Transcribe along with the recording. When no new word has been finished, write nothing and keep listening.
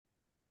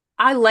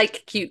I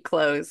like cute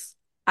clothes.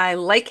 I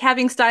like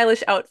having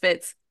stylish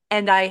outfits,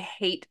 and I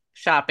hate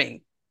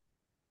shopping.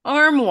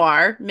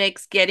 Armoire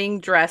makes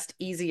getting dressed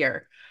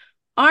easier.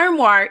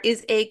 Armoire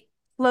is a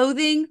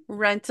clothing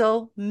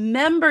rental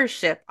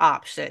membership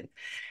option.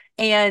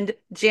 And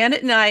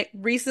Janet and I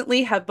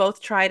recently have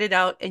both tried it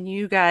out, and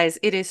you guys,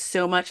 it is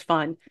so much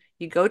fun.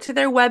 You go to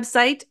their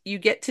website, you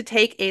get to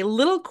take a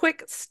little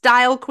quick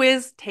style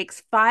quiz,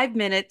 takes 5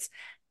 minutes,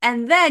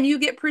 and then you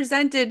get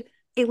presented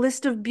a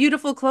list of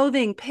beautiful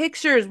clothing,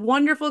 pictures,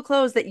 wonderful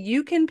clothes that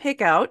you can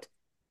pick out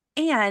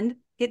and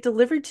get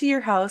delivered to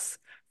your house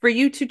for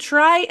you to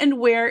try and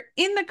wear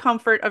in the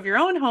comfort of your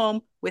own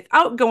home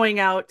without going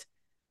out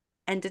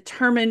and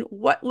determine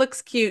what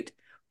looks cute,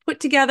 put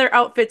together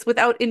outfits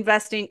without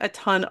investing a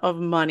ton of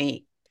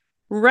money.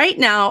 Right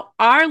now,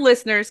 our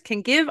listeners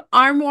can give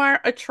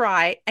Armoire a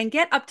try and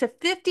get up to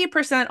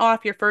 50%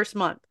 off your first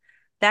month.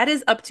 That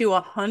is up to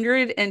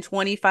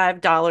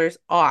 $125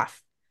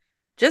 off.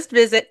 Just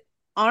visit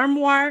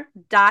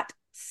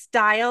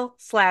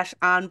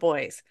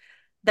armoire.style/onboys.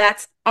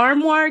 That's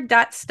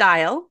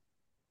armoire.style,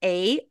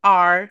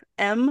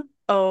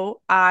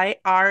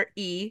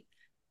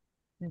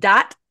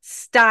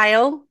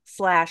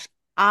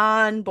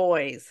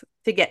 ARMOIRE.style/onboys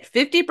to get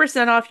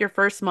 50% off your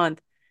first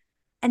month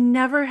and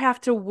never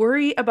have to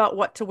worry about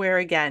what to wear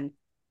again.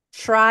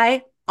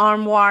 Try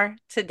Armoire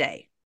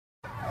today.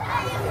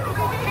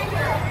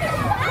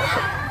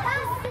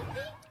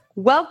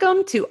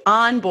 Welcome to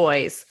On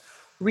Boys,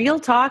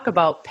 real talk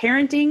about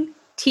parenting,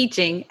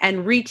 teaching,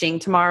 and reaching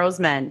tomorrow's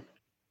men.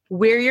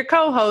 We're your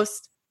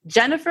co-hosts,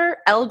 Jennifer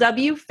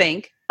L.W.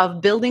 Fink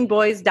of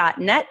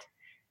buildingboys.net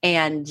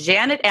and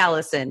Janet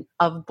Allison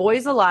of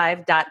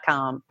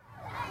boysalive.com.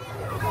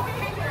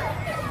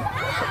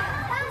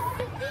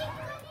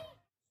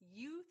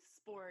 Youth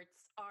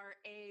sports are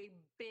a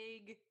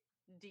big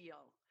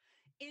deal.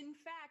 In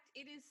fact,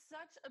 it is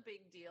such a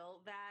big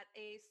deal that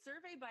a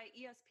survey by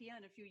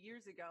ESPN a few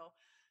years ago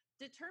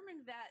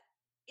determined that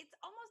it's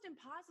almost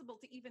impossible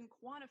to even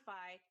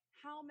quantify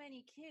how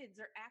many kids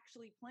are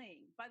actually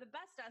playing. By the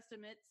best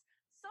estimates,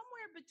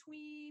 somewhere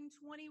between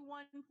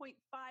 21.5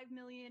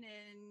 million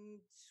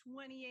and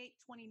 28,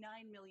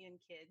 29 million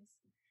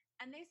kids.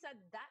 And they said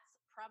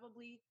that's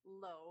probably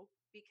low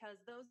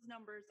because those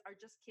numbers are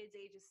just kids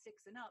ages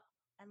 6 and up,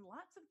 and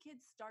lots of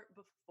kids start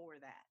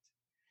before that.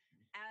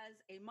 As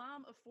a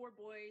mom of four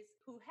boys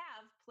who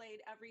have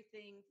played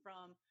everything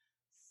from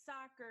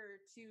soccer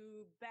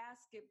to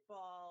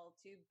basketball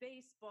to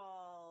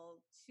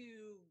baseball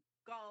to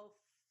golf,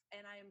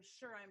 and I am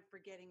sure I'm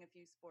forgetting a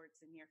few sports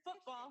in here.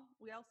 Football,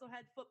 we also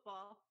had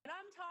football. But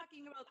I'm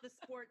talking about the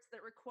sports that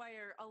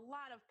require a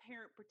lot of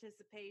parent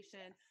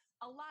participation,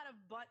 a lot of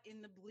butt in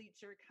the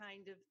bleacher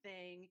kind of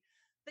thing,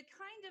 the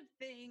kind of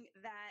thing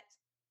that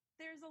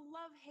there's a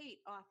love hate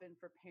often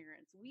for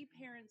parents. We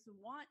parents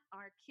want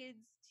our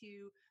kids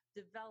to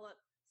develop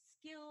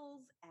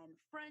skills and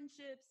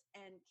friendships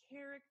and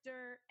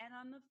character. And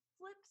on the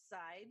flip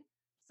side,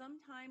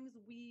 sometimes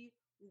we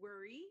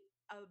worry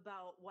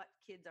about what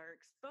kids are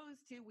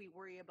exposed to. We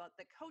worry about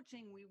the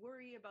coaching. We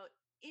worry about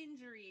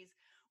injuries.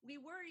 We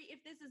worry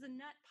if this is a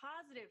net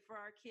positive for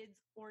our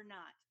kids or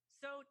not.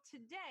 So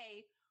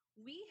today,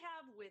 we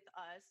have with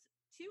us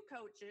two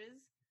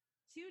coaches,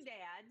 two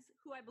dads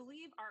who I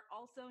believe are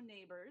also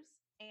neighbors.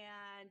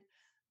 And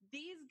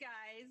these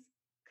guys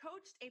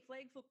coached a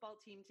flag football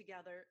team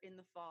together in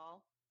the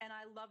fall. And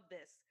I love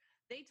this.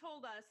 They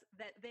told us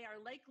that they are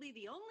likely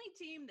the only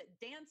team that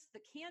danced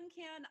the can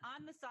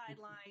on the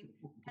sideline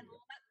and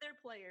let their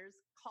players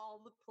call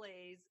the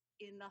plays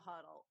in the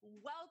huddle.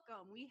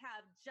 Welcome. We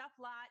have Jeff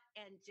Lott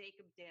and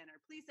Jacob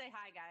Danner. Please say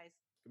hi, guys.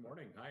 Good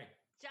morning. Hi.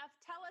 Jeff,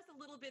 tell us a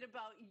little bit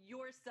about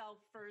yourself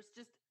first,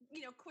 just,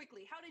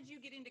 quickly. How did you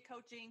get into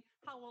coaching?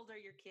 How old are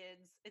your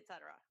kids,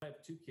 etc.? I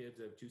have two kids.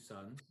 I have two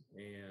sons,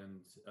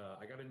 and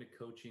I got into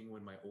coaching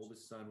when my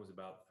oldest son was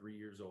about 3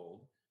 years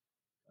old.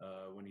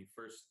 When he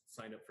first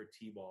signed up for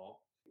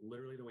T-ball,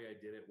 literally the way I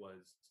did it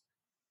was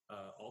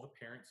all the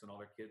parents and all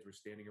their kids were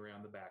standing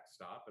around the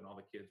backstop, and all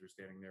the kids were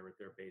standing there with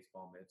their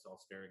baseball mitts, all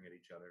staring at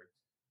each other.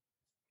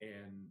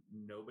 And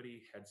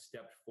nobody had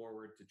stepped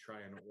forward to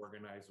try and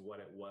organize what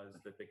it was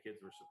that the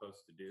kids were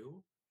supposed to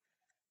do.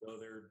 So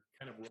they're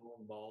kind of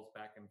rolling balls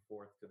back and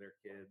forth to their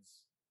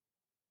kids.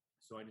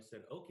 So I just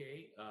said,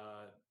 okay,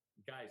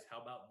 guys,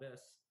 how about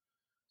this?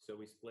 So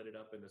we split it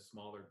up into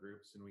smaller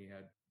groups, and we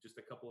had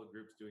just a couple of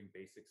groups doing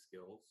basic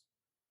skills.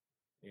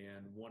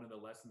 And one of the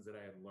lessons that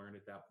I had learned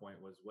at that point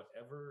was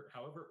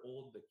however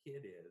old the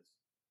kid is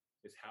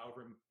how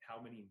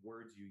many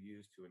words you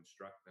use to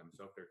instruct them.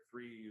 So if they're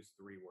three, you use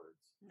 3 words.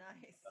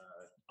 Nice.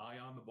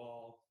 Eye on the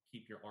ball,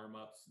 keep your arm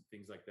up,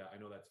 things like that. I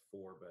know that's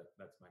 4, but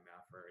that's my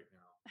math for right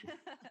now.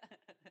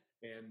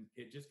 And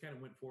it just kind of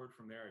went forward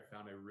from there. I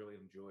found I really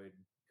enjoyed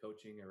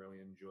coaching. I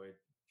really enjoyed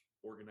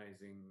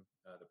organizing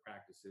the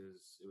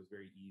practices. It was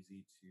very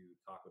easy to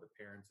talk with the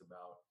parents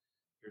about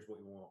here's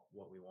what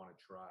we want to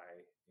try.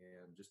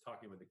 And just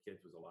talking with the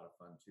kids was a lot of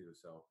fun too.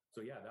 So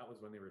yeah, that was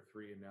when they were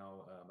 3, and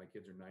now my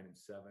kids are 9 and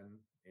 7,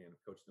 and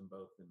I've coached them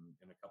both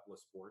in a couple of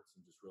sports,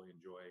 and just really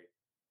enjoy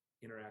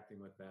interacting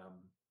with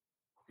them,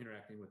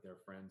 interacting with their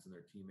friends and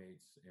their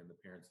teammates and the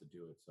parents that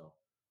do it. So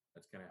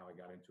that's kind of how I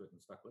got into it and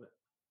stuck with it.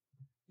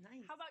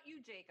 Nice. How about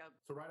you, Jacob?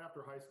 So right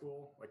after high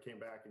school, I came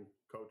back and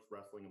coached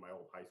wrestling in my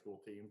old high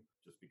school team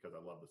just because I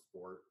love the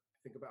sport. I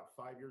think about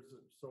 5 years or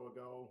so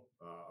ago,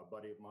 a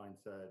buddy of mine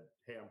said,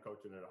 "Hey, I'm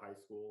coaching at a high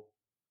school.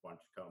 Why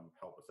don't you come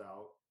help us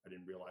out?" I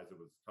didn't realize it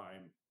was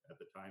time. At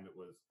the time, it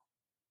was,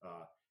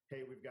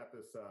 "Hey, we've got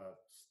this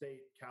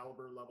state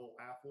caliber level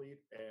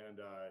athlete,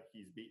 and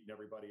he's beating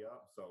everybody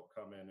up. So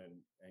come in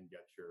and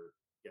get your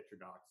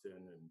knocks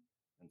in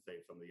and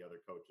save some of the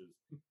other coaches."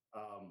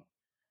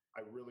 I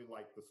really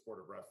liked the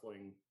sport of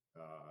wrestling,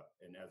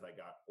 and as I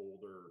got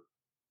older,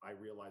 I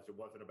realized it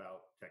wasn't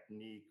about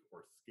technique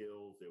or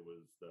skills. It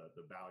was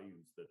the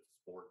values that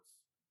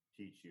sports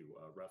teach you.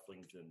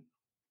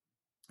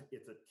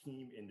 It's a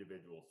team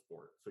individual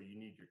sport. So you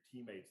need your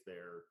teammates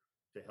there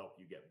to help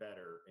you get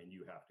better, and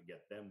you have to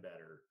get them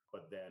better.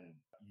 But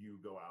then you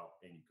go out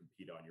and you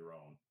compete on your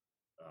own.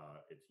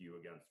 It's you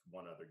against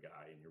one other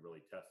guy, and you're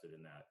really tested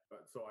in that.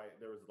 So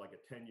there was like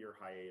a 10-year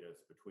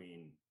hiatus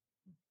between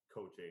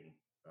coaching,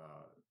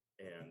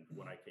 and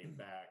when I came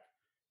back,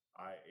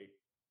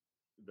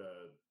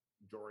 the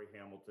Jory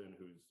Hamilton,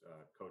 who's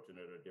coaching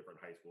at a different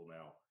high school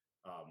now,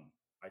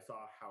 I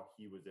saw how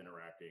he was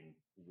interacting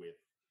with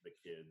the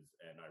kids,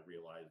 and I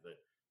realized that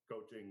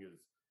coaching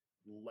is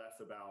less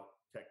about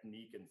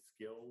technique and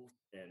skills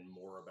and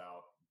more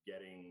about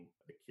getting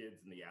the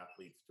kids and the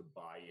athletes to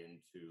buy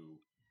into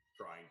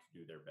trying to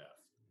do their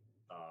best.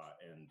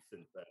 And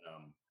since then,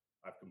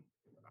 I've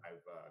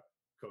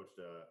coached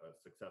a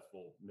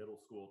successful middle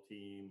school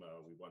team.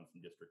 We won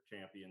some district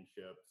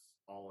championships.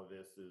 All of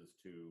this is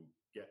to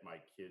get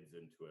my kids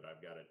into it.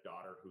 I've got a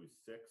daughter who's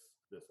 6.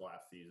 This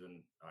last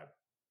season, I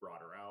brought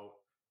her out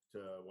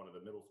to one of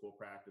the middle school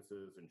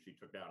practices, and she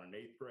took down an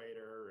 8th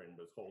grader and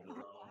was holding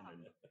her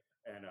own.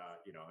 And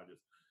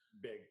just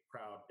big,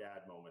 proud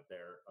dad moment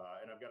there.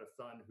 And I've got a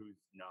son who's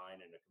 9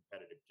 and a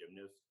competitive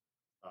gymnast.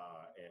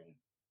 And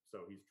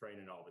so he's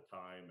training all the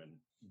time.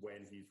 And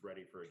when he's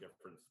ready for a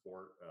different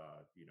sport,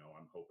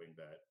 I'm hoping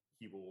that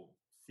he will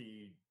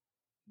see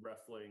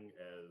wrestling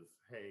as,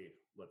 hey,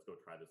 let's go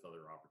try this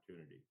other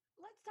opportunity.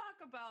 Let's talk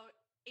about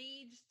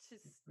age to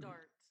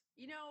start.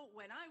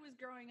 When I was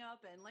growing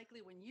up, and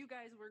likely when you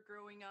guys were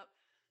growing up,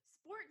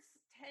 sports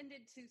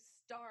tended to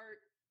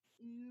start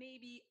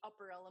maybe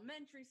upper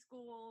elementary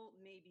school,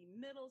 maybe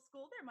middle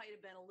school. There might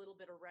have been a little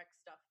bit of rec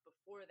stuff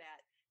before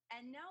that.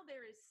 And now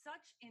there is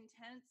such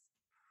intense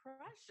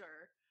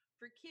pressure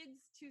for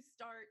kids to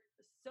start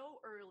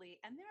so early.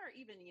 And there are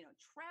even,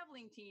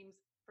 traveling teams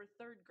for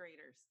 3rd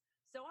graders.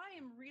 So I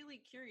am really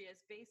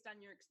curious, based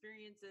on your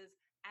experiences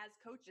as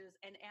coaches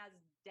and as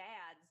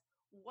dads,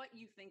 what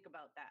you think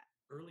about that.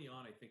 Early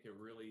on, I think it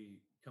really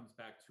comes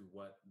back to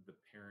what the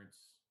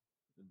parents,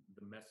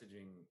 the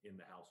messaging in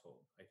the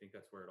household. I think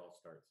that's where it all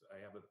starts. I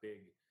have a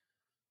big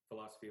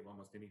philosophy of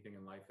almost anything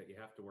in life that you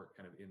have to work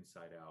kind of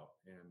inside out.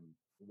 And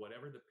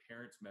whatever the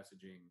parents'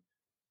 messaging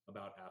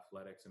about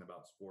athletics and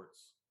about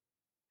sports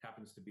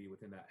happens to be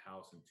within that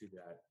house, and to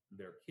that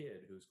their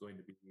kid who's going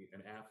to be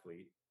an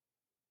athlete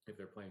if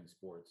they're playing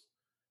sports,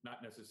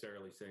 not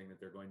necessarily saying that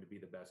they're going to be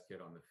the best kid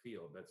on the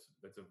field.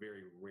 That's a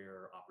very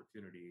rare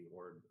opportunity,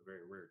 or a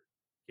very rare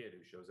kid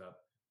who shows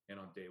up and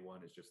on day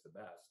one is just the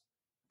best.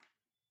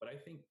 But I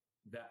think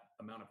that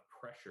amount of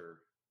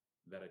pressure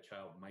that a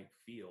child might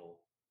feel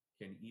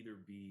can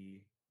either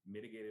be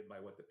mitigated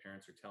by what the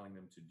parents are telling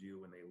them to do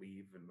when they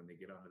leave and when they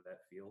get onto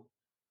that field,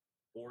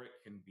 or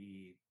it can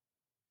be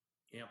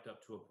amped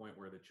up to a point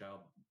where the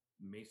child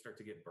may start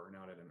to get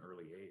burnout at an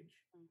early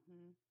age.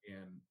 Mm-hmm.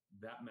 And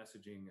that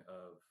messaging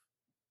of,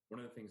 one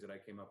of the things that I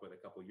came up with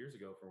a couple of years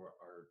ago for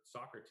our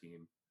soccer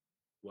team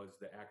was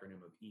the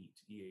acronym of EAT,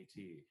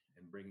 E-A-T,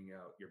 and bringing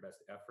out your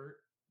best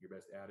effort, your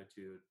best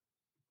attitude,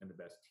 and the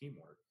best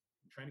teamwork.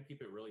 I'm trying to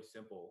keep it really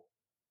simple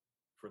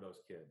for those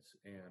kids.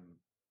 And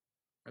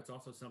that's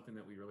also something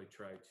that we really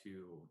try to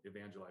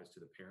evangelize to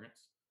the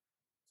parents.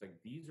 It's like,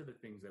 these are the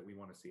things that we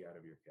want to see out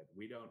of your kid.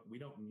 We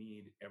don't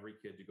need every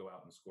kid to go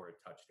out and score a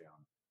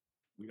touchdown.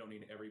 We don't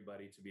need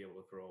everybody to be able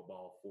to throw a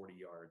ball 40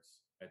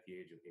 yards at the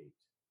age of 8.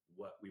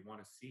 What we want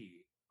to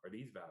see are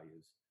these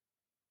values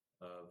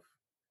of,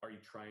 are you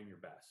trying your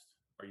best?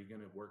 Are you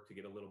going to work to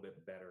get a little bit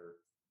better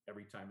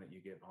every time that you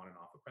get on and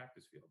off a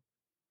practice field?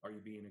 Are you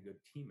being a good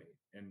teammate?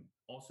 And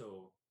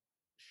also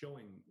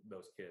showing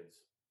those kids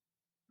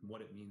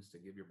what it means to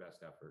give your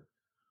best effort,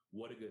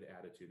 what a good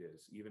attitude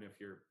is, even if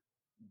you're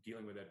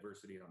dealing with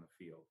adversity on the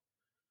field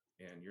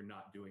and you're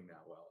not doing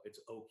that well.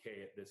 It's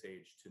okay at this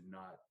age to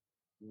not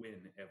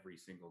win every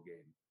single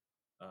game.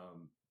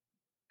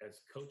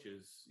 As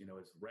coaches,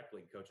 as rec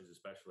league coaches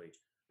especially,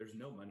 there's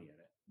no money in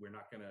it. We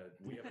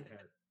haven't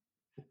had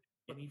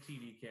any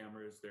TV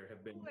cameras. There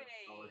have been no Wait.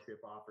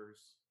 scholarship offers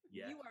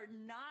yet. You are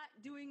not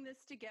doing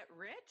this to get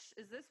rich?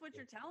 Is this what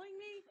you're telling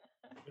me?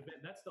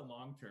 But that's the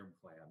long-term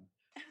plan.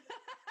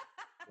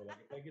 So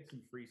like if I get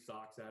some free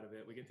socks out of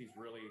it, we get these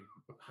really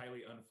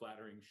highly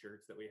unflattering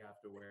shirts that we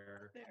have to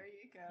wear. There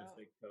you Just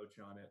go. like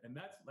coach on it, and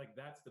that's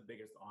the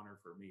biggest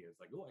honor for me. Is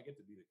like, oh, I get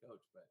to be the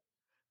coach.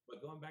 But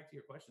going back to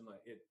your question,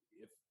 like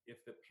if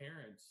the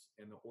parents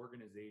and the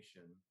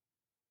organization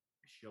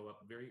show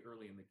up very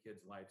early in the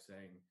kid's life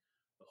saying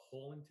the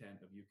whole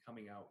intent of you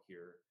coming out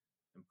here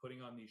and putting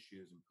on these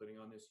shoes and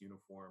putting on this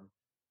uniform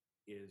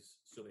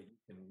is so that you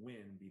can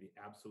win, be the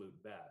absolute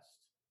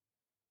best,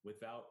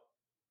 without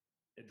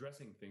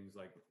addressing things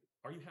like,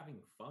 are you having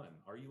fun?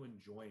 Are you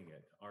enjoying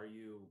it?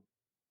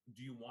 Do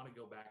you want to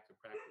go back to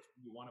practice?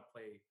 Do you want to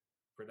play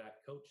for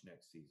that coach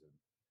next season?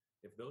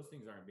 If those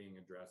things aren't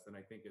being addressed, then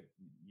I think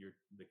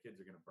the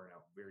kids are going to burn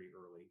out very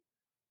early.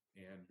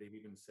 And they've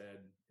even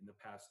said in the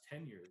past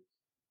 10 years,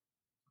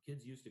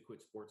 kids used to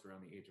quit sports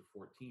around the age of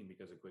 14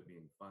 because it quit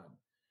being fun.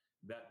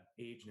 That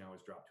age now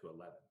has dropped to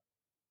 11.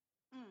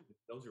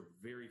 Those are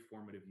very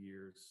formative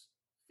years,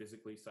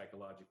 physically,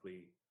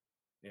 psychologically,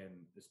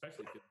 and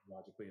especially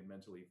physiologically and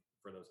mentally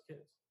for those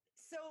kids.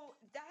 So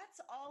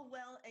that's all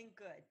well and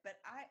good, but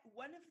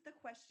one of the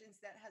questions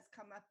that has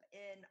come up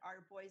in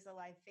our Boys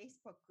Alive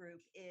Facebook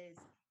group is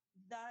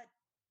the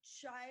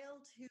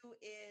child who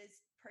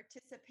is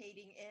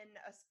participating in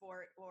a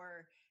sport,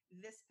 or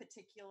this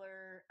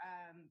particular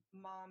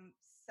mom's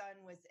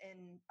son was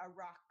in a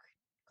rock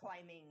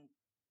climbing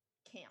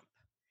camp.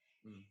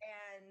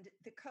 And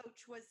the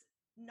coach was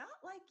not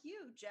like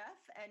you,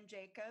 Jeff and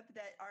Jacob,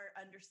 that are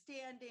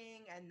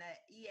understanding and the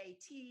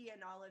EAT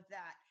and all of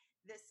that.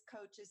 This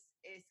coach is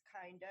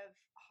kind of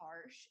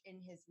harsh in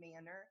his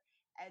manner,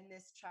 and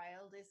this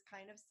child is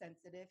kind of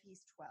sensitive.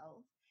 He's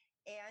 12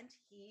 and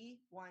he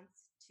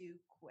wants to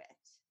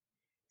quit.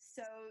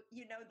 So,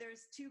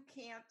 there's two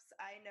camps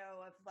I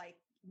know of,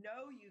 like,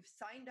 no, you've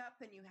signed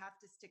up and you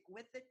have to stick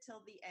with it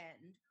till the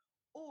end,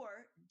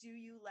 or do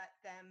you let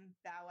them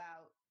bow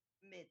out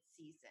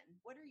mid-season?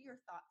 What are your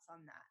thoughts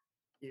on that?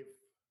 If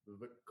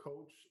the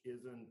coach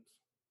isn't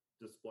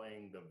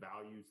displaying the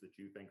values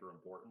that you think are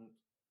important,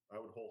 I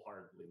would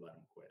wholeheartedly let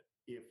them quit.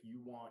 If you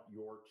want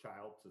your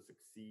child to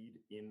succeed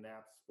in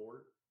that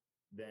sport,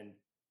 then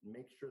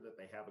make sure that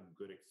they have a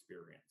good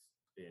experience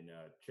in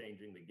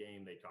changing the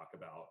game. They talk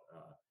about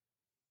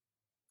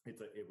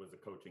it was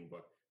a coaching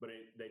book, but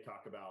they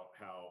talk about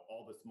how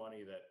all this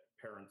money that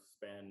parents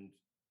spend,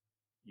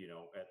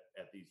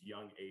 at these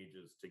young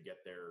ages to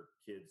get their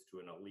kids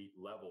to an elite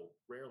level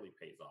rarely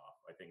pays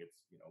off. I think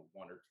it's 1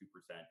 or 2%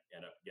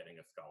 end up getting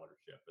a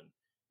scholarship, and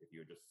if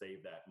you just save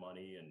that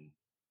money and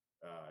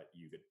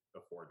you could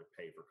afford to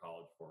pay for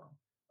college for them.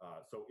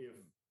 So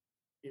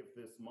if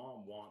this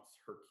mom wants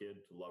her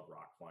kid to love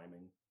rock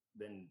climbing,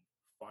 then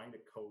find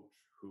a coach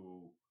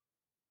who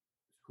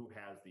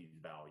has these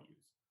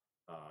values.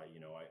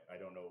 I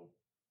don't know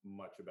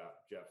much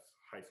about Jeff's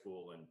high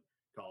school and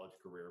college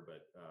career,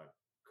 but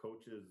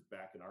coaches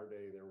back in our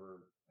day,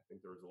 I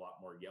think there was a lot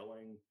more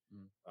yelling,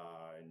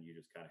 and you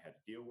just kind of had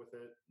to deal with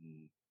it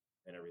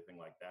and everything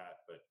like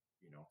that. But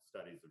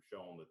studies have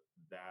shown that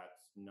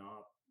that's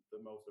not the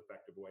most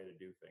effective way to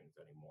do things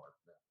anymore.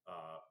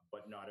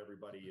 But not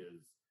everybody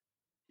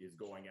is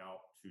going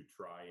out to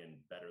try and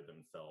better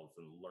themselves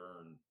and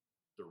learn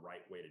the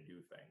right way to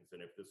do things. And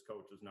if this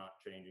coach is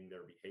not changing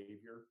their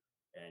behavior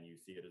and you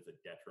see it as a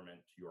detriment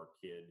to your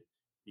kid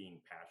being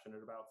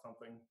passionate about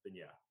something, then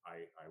yeah,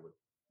 I would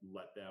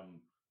let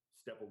them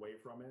step away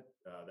from it.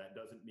 That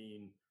doesn't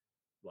mean,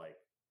 like,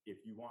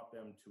 if you want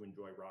them to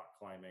enjoy rock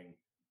climbing,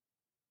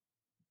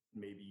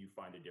 maybe you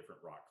find a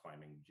different rock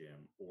climbing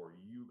gym, or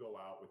you go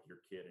out with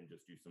your kid and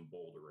just do some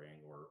bouldering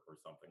or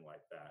something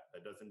like that.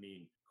 That doesn't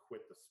mean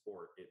quit the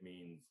sport. It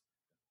means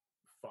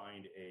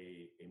find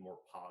a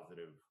more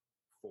positive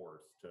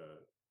force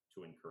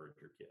to encourage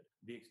your kid.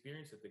 The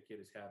experience that the kid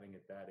is having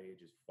at that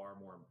age is far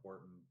more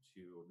important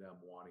to them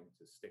wanting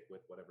to stick with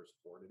whatever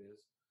sport it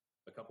is.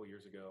 A couple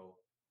years ago,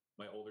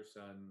 my older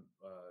son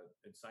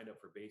had signed up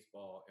for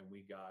baseball, and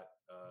we got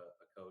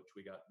a coach.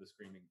 We got the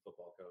screaming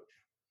football coach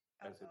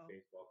as his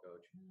baseball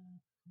coach.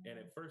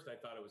 And at first I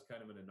thought it was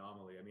kind of an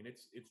anomaly. I mean,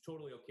 it's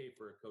totally okay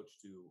for a coach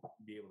to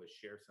be able to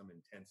share some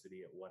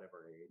intensity at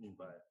whatever age,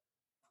 but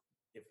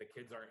if the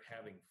kids aren't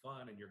having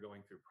fun and you're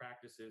going through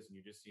practices and you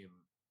just see them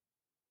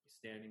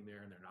standing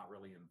there and they're not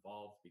really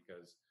involved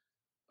because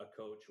a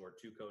coach or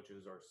two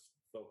coaches are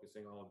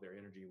focusing all of their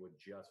energy with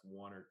just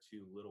one or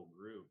two little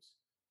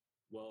groups,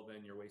 well,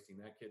 then you're wasting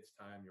that kid's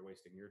time. You're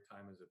wasting your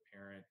time as a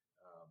parent.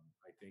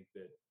 I think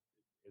that,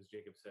 as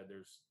Jacob said,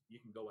 you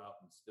can go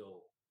out and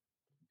still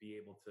be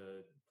able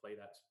to play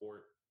that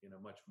sport in a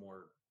much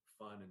more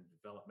fun and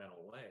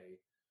developmental way.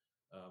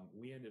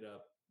 We ended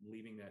up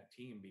leaving that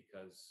team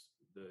because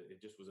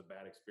it just was a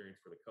bad experience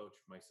for the coach.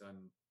 My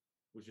son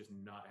was just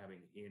not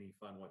having any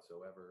fun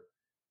whatsoever.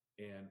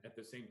 And at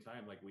the same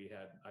time, like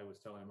I was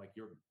telling him, like,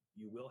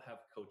 you will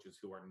have coaches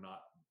who are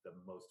not the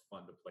most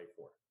fun to play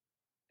for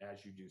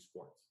as you do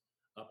sports.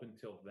 Up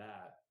until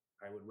that,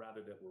 I would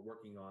rather that we're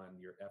working on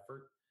your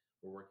effort.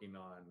 We're working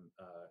on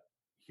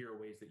here are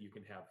ways that you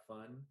can have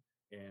fun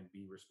and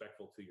be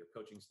respectful to your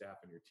coaching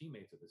staff and your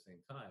teammates at the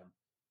same time.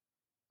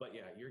 But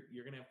yeah,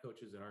 you're going to have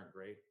coaches that aren't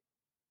great.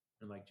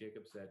 And like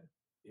Jacob said,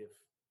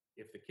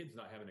 if the kid's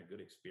not having a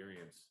good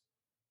experience,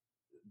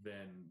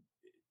 then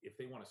if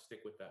they want to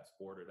stick with that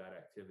sport or that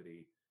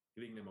activity,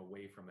 getting them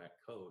away from that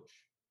coach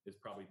is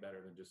probably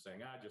better than just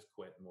saying, just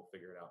quit and we'll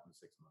figure it out in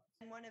 6 months.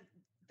 And one of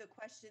the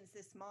questions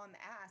this mom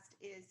asked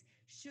is,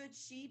 should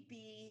she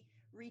be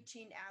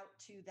reaching out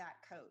to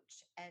that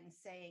coach and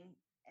saying,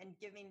 and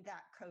giving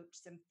that coach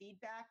some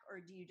feedback,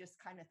 or do you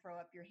just kind of throw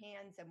up your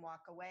hands and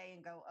walk away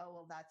and go, oh,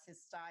 well, that's his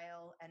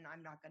style and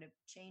I'm not going to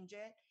change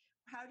it?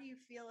 How do you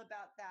feel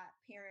about that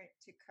parent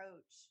to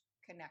coach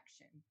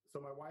connection?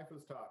 So my wife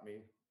has taught me,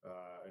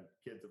 and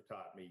kids have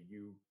taught me,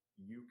 you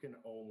can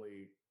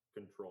only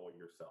control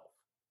yourself.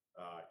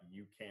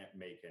 You can't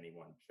make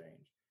anyone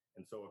change.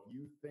 And so if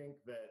you think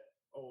that,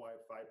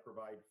 if I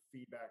provide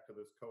feedback to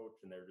this coach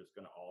and they're just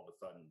going to all of a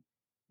sudden,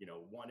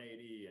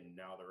 180 and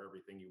now they're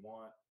everything you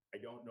want, I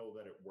don't know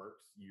that it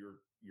works.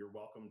 You're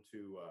welcome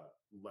to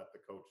let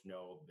the coach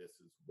know this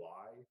is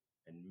why,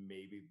 and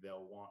maybe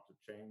they'll want to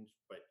change.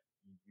 But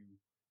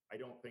I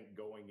don't think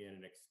going in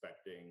and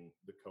expecting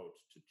the coach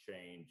to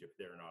change if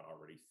they're not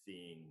already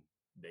seeing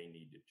they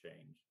need to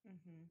change.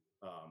 Mm-hmm.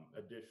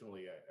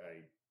 Additionally,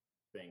 I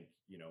think,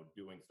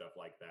 doing stuff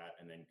like that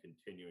and then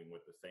continuing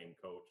with the same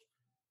coach.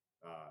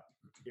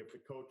 If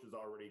the coach has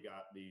already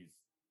got these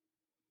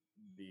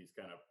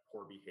kind of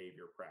poor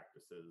behavior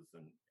practices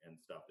and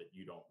stuff that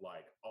you don't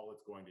like, all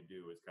it's going to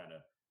do is kind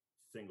of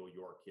single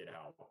your kid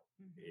out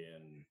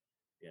in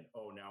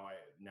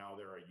now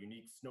they're a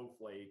unique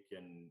snowflake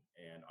and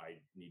I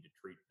need to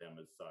treat them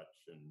as such.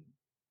 And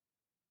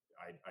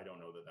I don't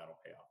know that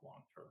that'll pay off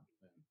long term.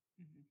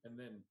 And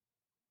then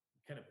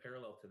kind of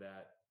parallel to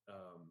that,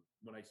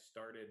 when I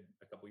started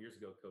a couple years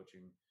ago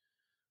coaching,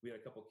 we had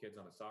a couple kids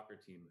on a soccer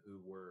team who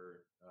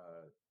were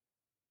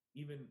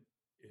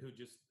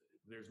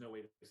there's no way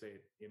to say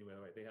it any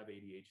other way. They have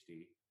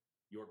ADHD.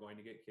 You're going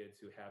to get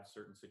kids who have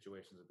certain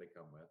situations that they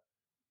come with.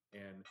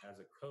 And as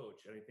a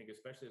coach, and I think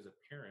especially as a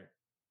parent,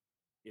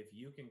 if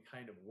you can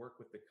kind of work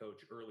with the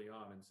coach early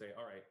on and say,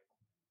 all right,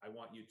 I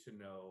want you to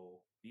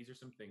know these are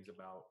some things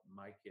about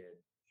my kid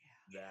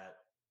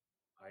that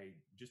I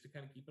just to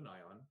kind of keep an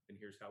eye on, and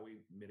here's how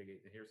we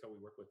mitigate, and here's how we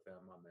work with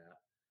them on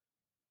that.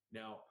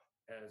 Now,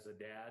 as a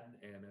dad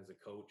and as a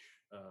coach,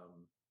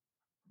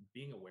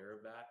 being aware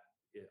of that,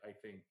 I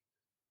think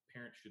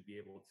parents should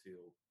be able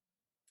to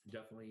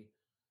definitely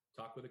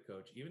talk with a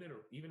coach, even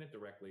at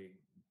the rec league.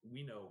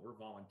 We know we're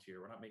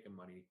volunteer, we're not making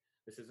money,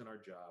 this isn't our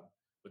job,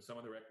 but some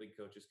of the rec league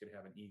coaches could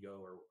have an ego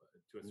or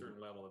to a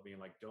certain level of being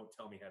like, don't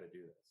tell me how to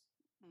do this.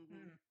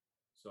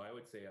 So I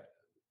would say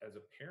as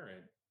a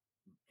parent,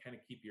 kind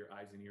of keep your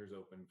eyes and ears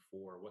open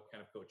for what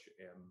kind of coach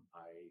am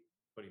I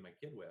putting my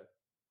kid with,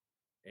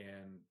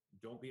 and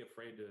don't be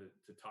afraid to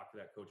talk to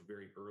that coach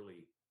very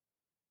early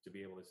to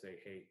be able to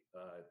say, hey,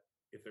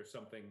 if there's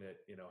something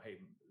that, hey,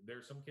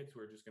 there's some kids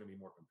who are just going to be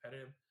more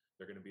competitive.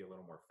 They're going to be a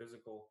little more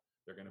physical.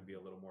 They're going to be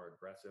a little more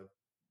aggressive.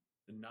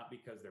 And not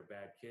because they're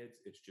bad kids.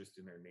 It's just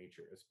in their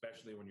nature,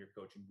 especially when you're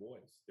coaching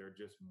boys. They're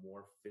just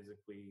more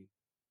physically,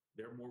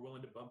 they're more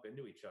willing to bump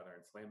into each other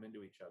and slam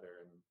into each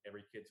other. And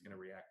every kid's going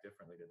to react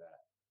differently to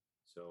that.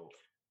 So,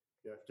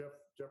 yeah,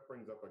 Jeff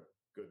brings up a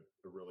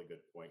really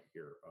good point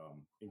here.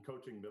 In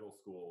coaching middle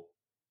school,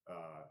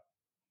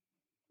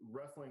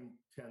 wrestling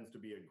tends to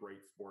be a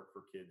great sport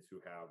for kids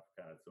who have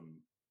kind of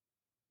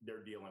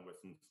they're dealing with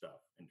some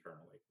stuff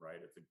internally,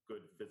 right? It's a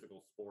good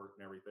physical sport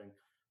and everything.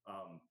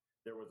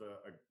 There was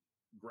a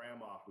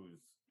grandma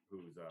whose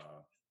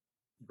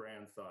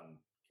grandson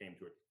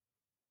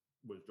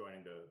was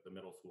joining the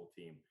middle school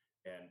team,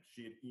 and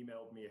she had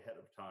emailed me ahead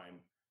of time.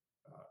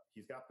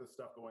 He's got this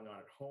stuff going on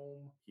at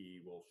home.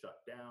 He will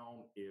shut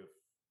down if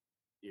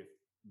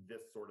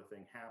this sort of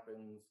thing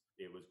happens.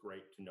 It was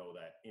great to know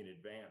that in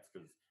advance,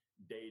 because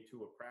day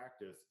 2 of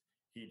practice,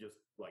 he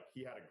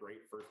had a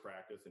great first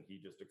practice and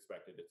he just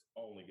expected it's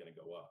only going to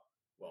go up.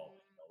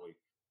 Well,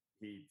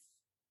 he's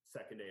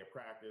second day of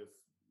practice,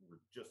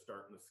 we're just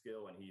starting the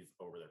skill and he's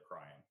over there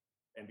crying.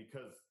 And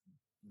because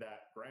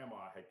that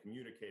grandma had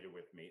communicated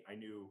with me, I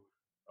knew,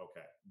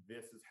 okay,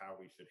 this is how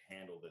we should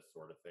handle this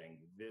sort of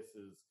thing. This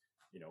is,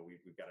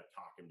 we've got to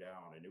talk him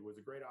down. And it was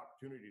a great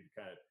opportunity to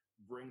kind of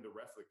bring the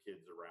rest of the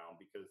kids around,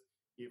 because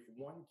if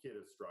one kid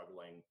is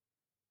struggling,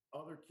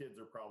 other kids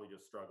are probably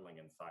just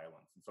struggling in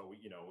silence. And so we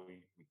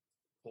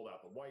pulled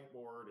out the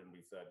whiteboard and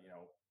we said,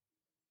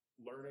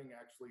 learning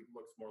actually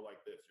looks more like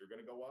this. You're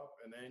going to go up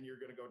and then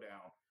you're going to go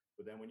down.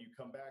 But then when you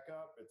come back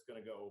up, it's going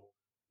to go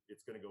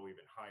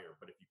even higher.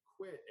 But if you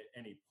quit at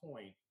any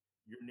point,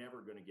 you're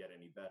never going to get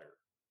any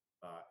better.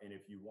 And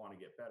if you want to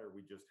get better,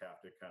 we just have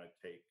to kind of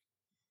take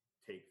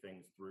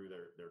things through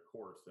their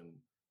course.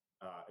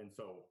 And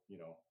so,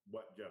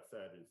 what Jeff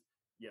said is,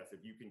 yes,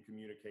 if you can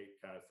communicate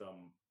kind of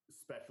some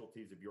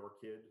specialties of your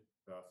kid,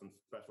 some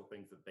special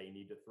things that they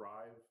need to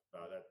thrive,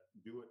 that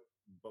do it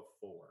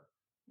before.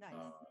 Nice.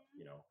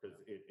 Because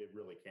it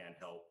really can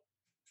help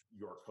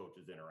your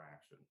coach's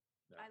interaction.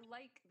 I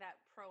like that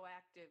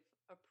proactive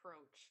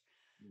approach.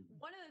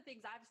 One of the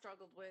things I've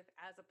struggled with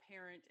as a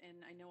parent,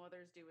 and I know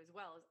others do as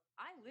well, is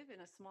I live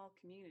in a small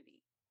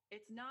community.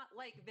 It's not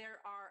like there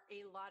are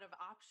a lot of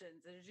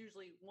options. There's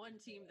usually one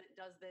team that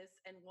does this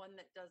and one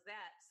that does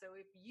that. So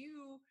if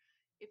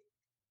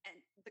and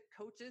the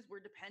coaches were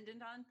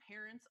dependent on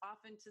parents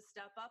often to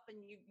step up, and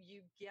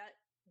you get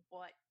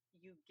what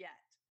you get.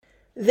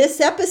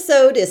 This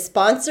episode is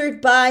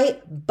sponsored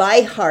by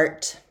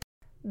ByHeart.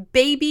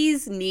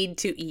 Babies need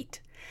to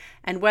eat.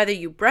 And whether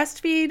you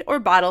breastfeed or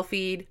bottle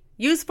feed,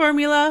 use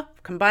formula,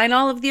 combine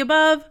all of the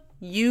above,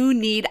 you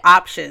need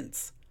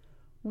options.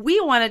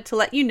 We wanted to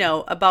let you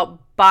know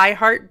about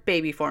ByHeart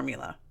Baby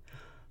Formula.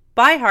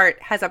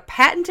 ByHeart has a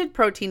patented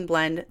protein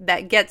blend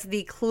that gets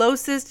the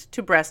closest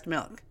to breast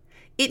milk.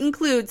 It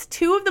includes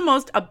 2 of the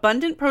most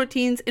abundant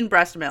proteins in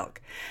breast milk.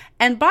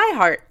 And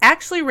ByHeart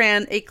actually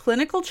ran a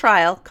clinical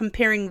trial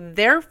comparing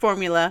their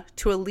formula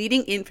to a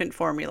leading infant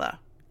formula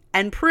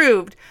and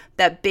proved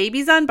that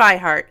babies on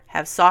ByHeart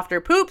have softer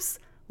poops,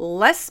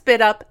 less spit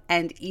up,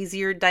 and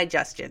easier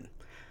digestion.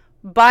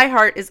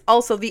 ByHeart is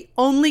also the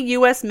only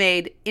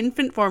US-made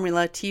infant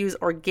formula to use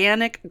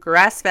organic,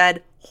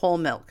 grass-fed whole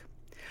milk.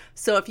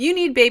 So if you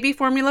need baby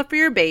formula for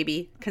your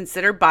baby,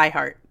 consider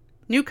ByHeart.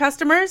 New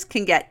customers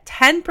can get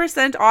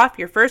 10% off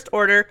your first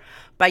order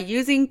by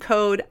using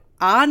code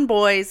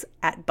ONBOYS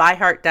at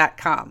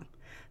byheart.com.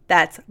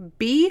 That's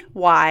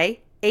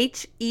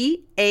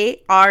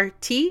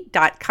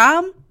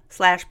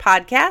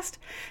BYHEART.com/podcast,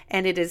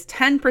 and it is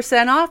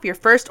 10% off your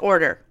first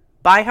order.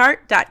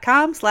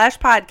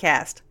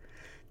 byheart.com/podcast.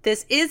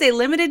 This is a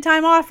limited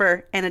time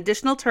offer, and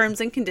additional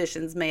terms and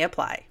conditions may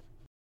apply.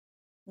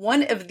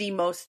 One of the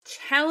most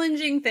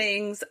challenging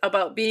things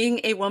about being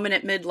a woman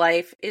at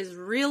midlife is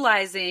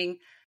realizing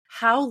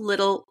how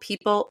little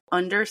people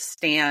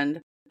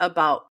understand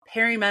about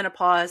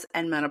perimenopause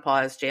and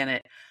menopause,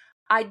 Janet.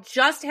 I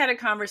just had a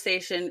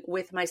conversation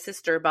with my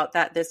sister about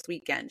that this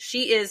weekend.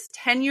 She is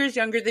 10 years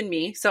younger than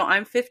me, so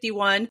I'm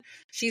 51,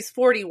 she's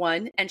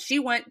 41, and she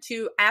went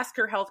to ask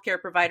her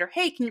healthcare provider,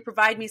 hey, can you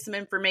provide me some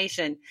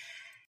information?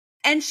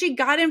 And she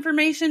got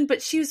information,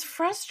 but she was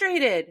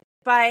frustrated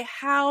by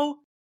how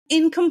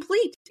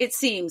incomplete it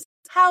seems,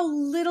 how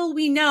little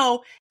we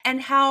know,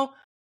 and how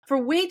for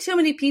way too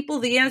many people,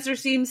 the answer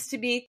seems to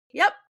be,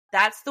 yep,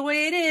 that's the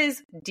way it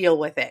is. Deal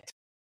with it.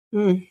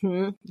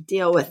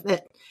 Deal with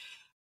it.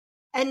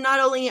 And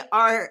not only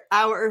are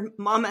our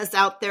mamas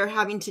out there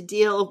having to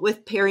deal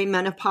with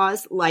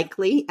perimenopause,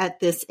 likely at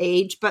this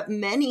age, but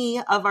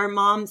many of our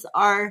moms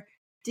are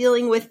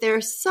dealing with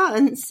their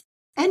sons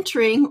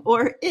entering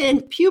or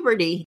in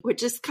puberty,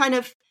 which is kind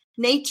of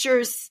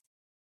nature's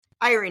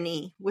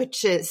irony,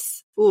 which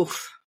is,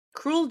 oof.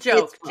 Cruel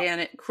joke,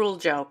 Janet. Cruel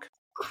joke.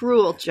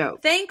 Cruel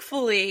joke.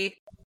 Thankfully,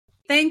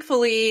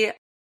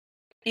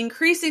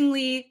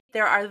 increasingly,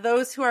 there are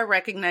those who are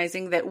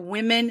recognizing that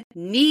women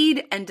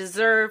need and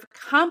deserve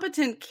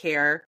competent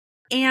care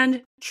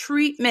and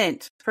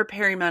treatment for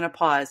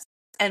perimenopause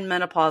and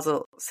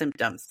menopausal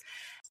symptoms.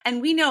 And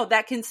we know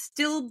that can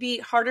still be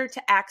harder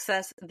to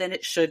access than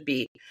it should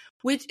be,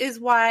 which is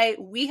why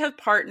we have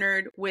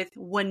partnered with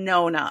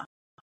Winona.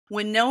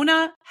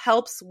 Winona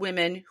helps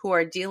women who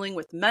are dealing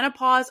with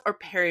menopause or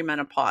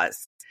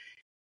perimenopause.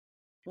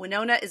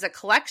 Winona is a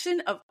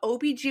collection of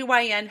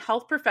OBGYN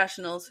health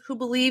professionals who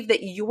believe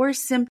that your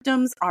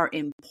symptoms are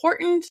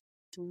important,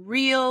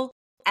 real,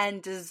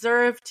 and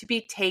deserve to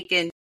be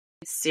taken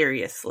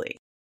seriously.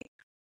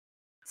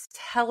 It's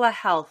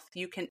telehealth.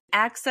 You can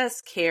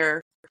access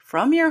care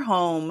from your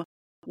home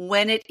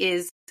when it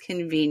is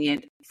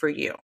convenient for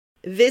you.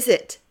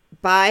 Visit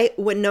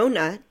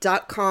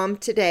bywinona.com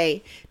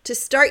today to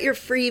start your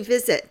free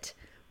visit.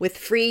 With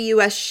free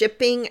U.S.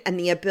 shipping and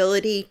the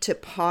ability to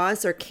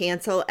pause or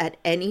cancel at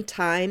any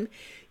time,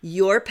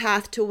 your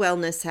path to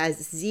wellness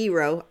has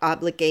 0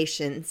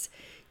 obligations.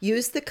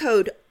 Use the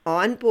code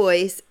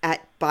ONBOYS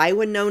at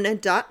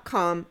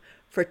bywinona.com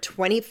for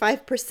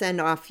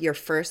 25% off your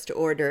first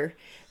order.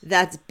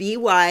 That's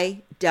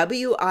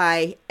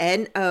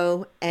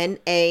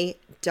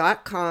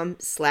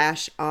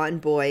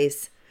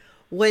bywinona.com/onboys.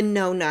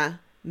 Winona,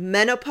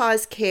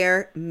 menopause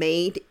care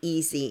made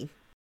easy.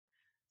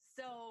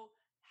 So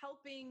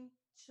helping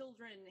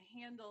children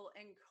handle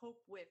and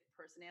cope with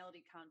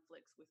personality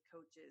conflicts with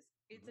coaches,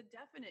 it's a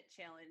definite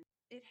challenge.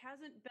 It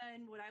hasn't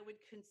been what I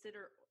would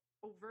consider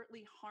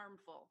overtly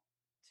harmful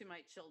to my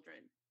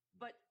children,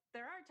 but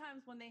there are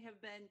times when they have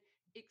been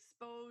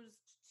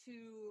exposed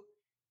to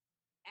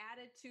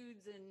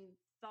attitudes and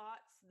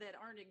thoughts that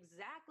aren't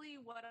exactly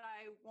what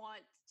I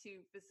want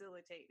to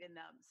facilitate in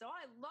them. So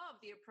I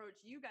love the approach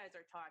you guys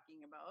are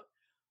talking about.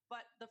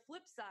 But the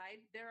flip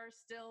side, there are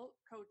still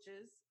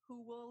coaches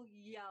who will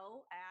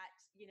yell at,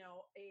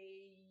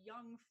 a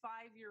young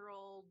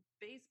 5-year-old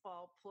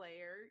baseball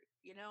player,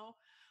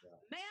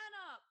 man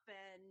up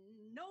and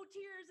no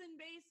tears in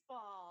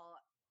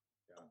baseball.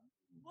 Yeah.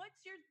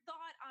 What's your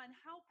thought on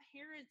how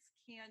parents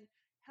can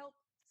help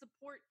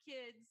support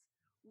kids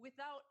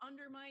without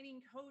undermining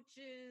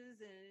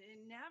coaches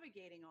and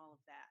navigating all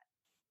of that?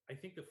 I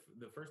think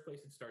the first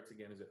place it starts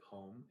again is at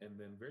home, and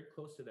then very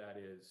close to that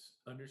is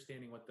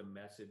understanding what the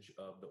message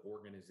of the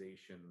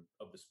organization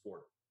of the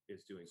sport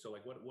is doing. So,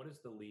 like, what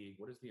is the league?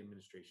 What is the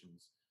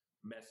administration's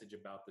message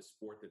about the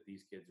sport that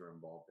these kids are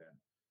involved in?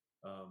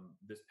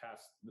 The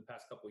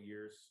past couple of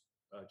years,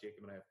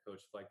 Jacob and I have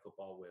coached flag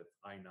football with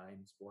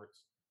I-9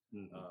 Sports,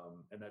 and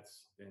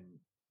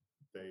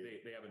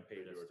they haven't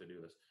paid us to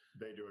do this.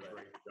 They do a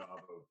great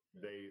job of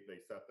they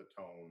set the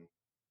tone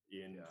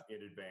in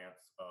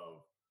advance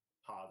of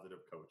positive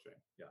coaching.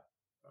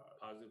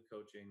 Positive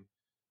coaching.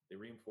 They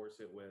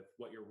reinforce it with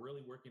what you're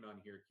really working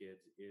on here,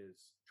 kids,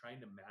 is trying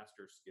to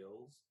master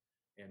skills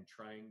and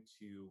trying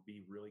to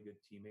be really good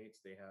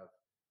teammates. They have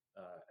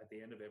at the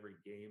end of every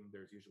game,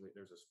 there's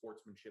a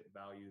sportsmanship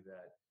value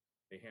that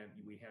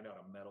we hand out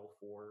a medal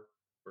for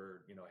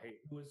hey,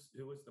 who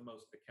was the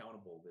most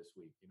accountable this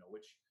week?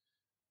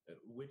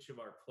 Which of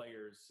our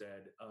players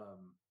said,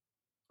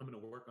 I'm going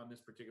to work on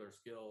this particular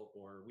skill?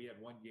 Or we had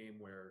one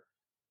game where,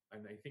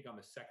 and I think on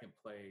the second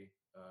play,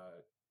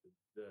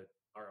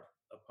 our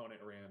opponent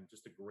ran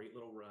just a great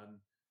little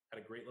run, had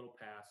a great little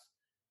pass.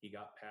 He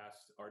got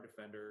past our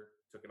defender,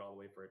 took it all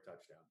the way for a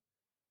touchdown.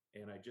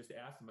 And I just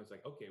asked him, I was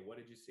like, okay,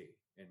 what did you see?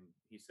 And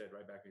he said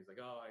right back, he's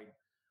like, oh,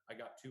 I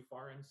got too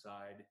far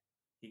inside.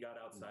 He got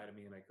outside of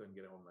me and I couldn't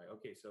get home. I'm like,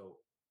 okay,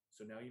 so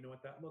now you know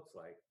what that looks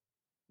like.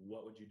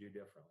 What would you do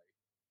differently?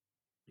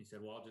 He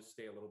said, well, I'll just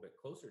stay a little bit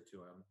closer to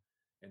him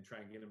and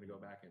try and get him to go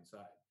back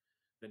inside.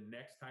 The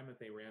next time that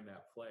they ran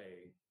that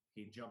play,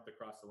 he jumped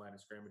across the line of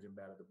scrimmage and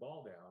batted the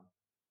ball down.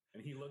 And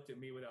he looked at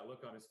me with that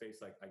look on his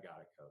face like, I got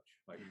it, coach.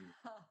 Like,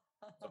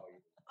 that's all you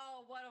do.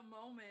 Oh, what a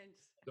moment.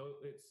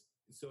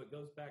 So it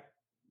goes back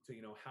to,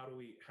 how do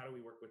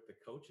we work with the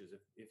coaches?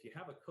 If you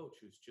have a coach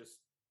who's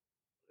just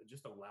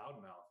a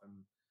loudmouth,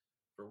 and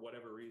for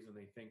whatever reason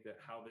they think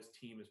that how this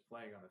team is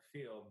playing on the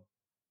field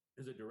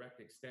is a direct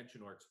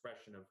extension or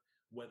expression of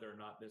whether or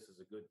not this is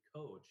a good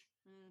coach,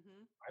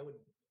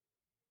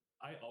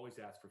 I always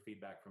ask for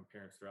feedback from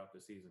parents throughout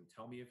the season.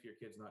 Tell me if your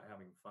kid's not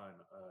having fun.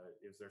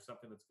 Is there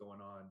something that's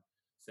going on?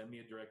 Send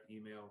me a direct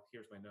email.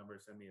 Here's my number.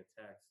 Send me a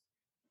text.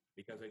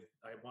 Because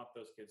I want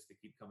those kids to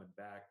keep coming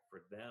back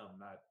for them,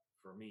 not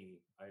for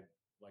me.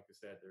 Like I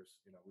said,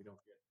 we don't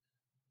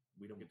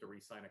get to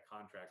re-sign a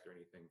contract or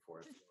anything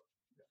for it.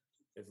 So,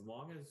 as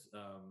long as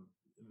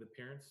the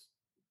parents,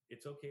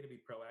 it's okay to be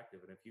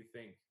proactive. And if you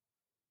think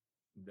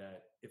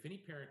that if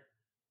any parent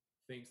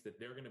thinks that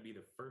they're going to be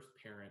the first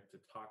parent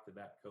to talk to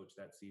that coach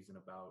that season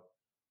about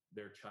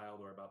their child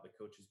or about the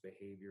coach's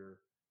behavior,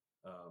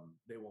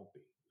 they won't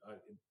be.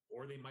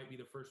 Or they might be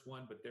the first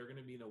one, but they're going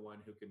to be the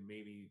one who can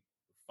maybe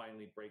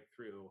finally break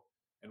through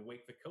and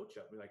wake the coach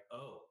up. Be like,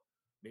 oh,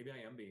 maybe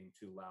I am being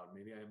too loud.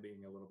 Maybe I am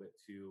being a little bit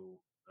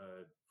too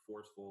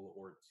forceful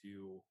or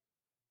too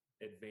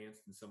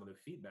advanced in some of the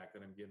feedback that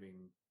I'm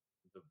giving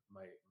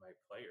my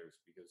players,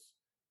 because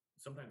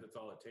sometimes that's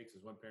all it takes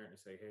is one parent to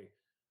say, hey,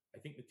 I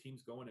think the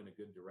team's going in a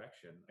good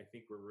direction. I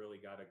think we're really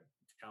got a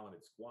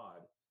talented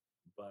squad,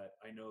 but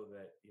I know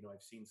that, I've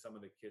seen some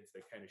of the kids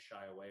that kind of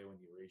shy away when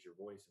you raise your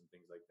voice and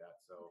things like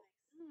that. So,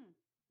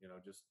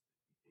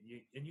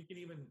 you can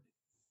even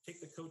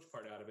take the coach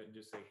part out of it and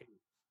just say, hey,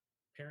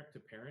 parent to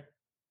parent,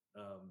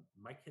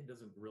 my kid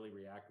doesn't really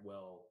react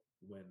well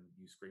when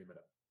you scream at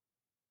him.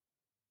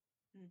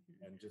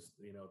 And just,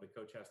 the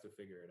coach has to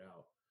figure it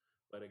out.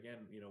 But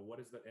again, what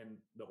is and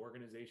the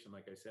organization,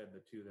 like I said, the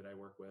two that I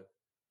work with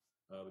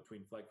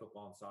between flag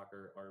football and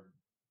soccer are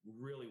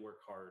really work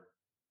hard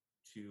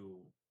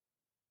to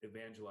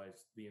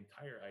evangelize the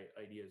entire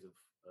ideas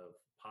of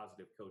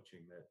positive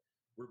coaching, that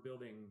we're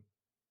building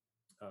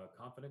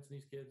confidence in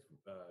these kids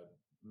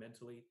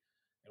mentally.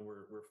 And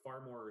we're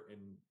far more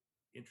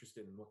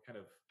interested in what kind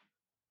of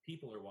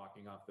people are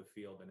walking off the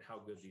field and how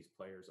good these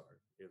players are.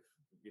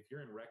 If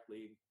you're in rec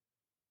league,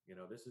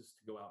 this is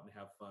to go out and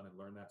have fun and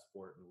learn that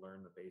sport and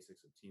learn the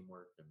basics of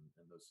teamwork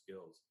and those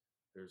skills.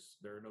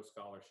 There are no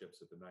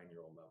scholarships at the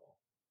 9-year-old level.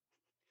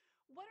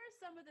 What are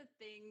some of the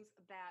things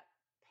that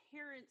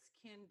parents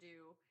can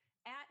do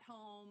at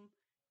home,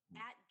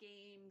 at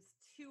games,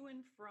 to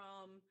and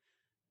from,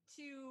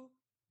 to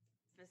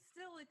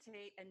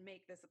facilitate and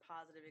make this a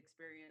positive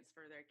experience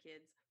for their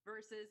kids,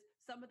 versus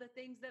some of the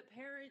things that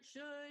parents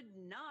should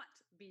not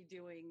be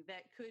doing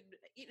that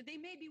they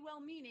may be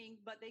well-meaning,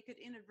 but they could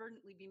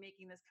inadvertently be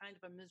making this kind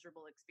of a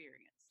miserable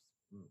experience?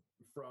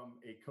 From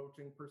a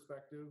coaching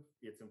perspective,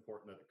 it's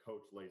important that the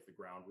coach lays the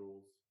ground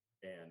rules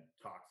and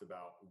talks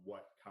about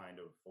what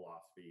kind of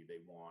philosophy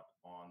they want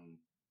on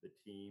the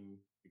team,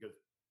 because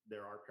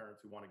there are parents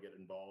who want to get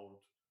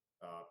involved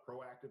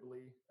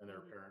proactively, and there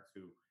are parents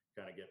who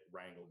kind of get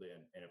wrangled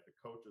in. And if the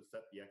coach has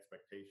set the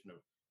expectation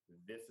of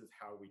this is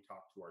how we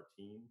talk to our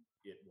team,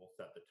 it will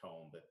set the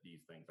tone that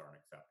these things aren't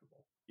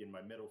acceptable. In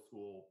my middle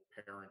school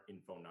parent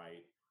info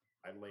night,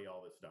 I lay all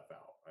this stuff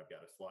out. I've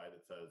got a slide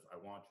that says, I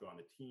want you on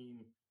the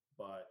team,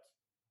 but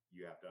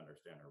you have to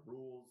understand our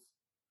rules.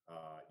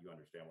 You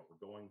understand what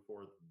we're going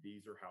for.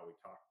 These are how we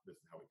talk.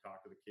 This is how we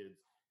talk to the kids.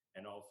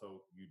 and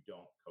also you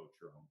don't coach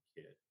your own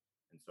kid.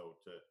 And so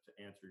to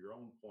answer your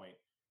own point,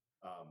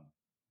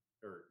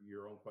 or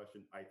your own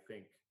question, I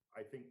think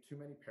too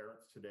many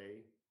parents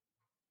today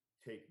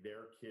take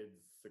their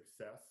kids'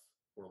 success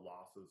or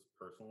losses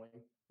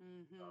personally.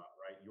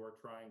 Right? You're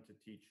trying to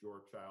teach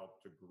your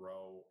child to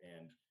grow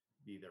and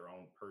be their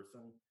own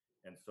person.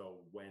 And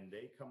so when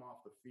they come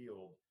off the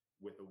field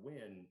with a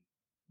win,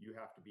 you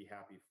have to be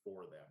happy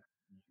for them.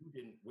 You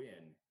didn't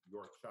win,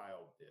 your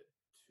child did.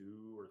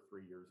 2 or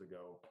 3 years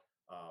ago,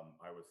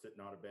 I was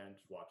sitting on a bench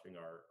watching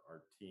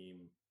our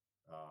team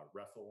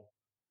wrestle.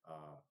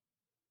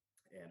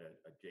 And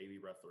a JV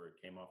wrestler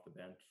came off the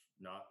bench,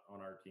 not on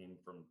our team,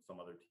 from some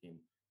other team,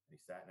 and he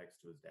sat next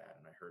to his dad.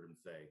 And I heard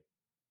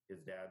his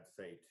dad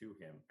say to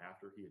him,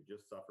 after he had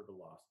just suffered a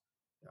loss,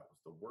 "That was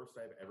the worst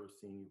I've ever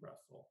seen you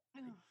wrestle.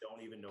 I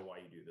don't even know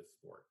why you do this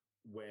sport."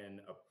 When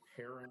a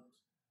parent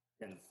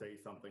can say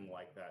something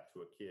like that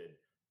to a kid,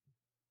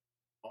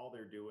 all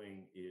they're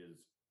doing is,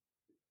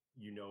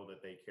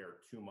 that they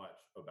care too much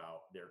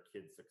about their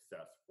kid's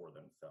success for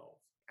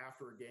themselves.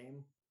 After a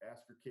game,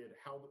 ask your kid,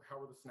 how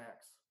were the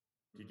snacks?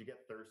 Did you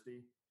get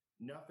thirsty?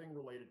 Nothing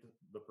related to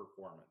the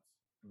performance.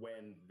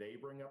 When they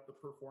bring up the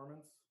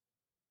performance,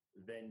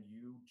 then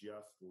you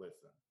just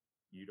listen.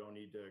 You don't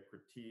need to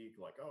critique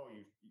like, oh,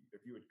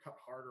 if you had cut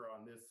harder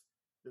on this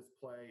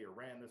play or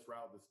ran this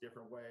route this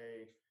different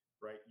way,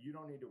 right? You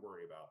don't need to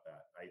worry about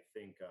that. I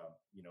think,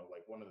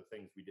 like one of the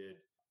things we did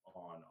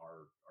on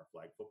our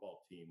flag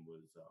football team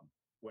was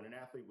when an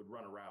athlete would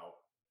run a route,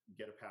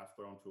 get a pass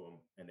thrown to them,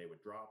 and they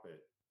would drop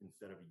it,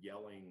 instead of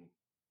yelling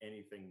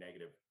anything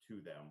negative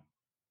to them,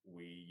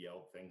 we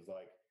yelled things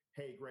like,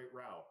 "Hey, great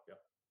route."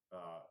 Yep.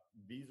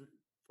 These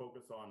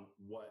focus on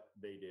what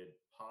they did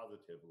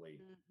positively.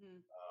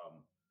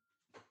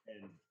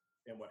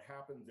 And what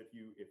happens if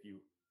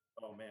you,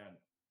 oh man,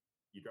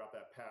 you drop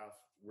that pass,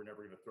 we're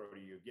never going to throw to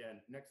you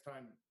again. Next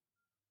time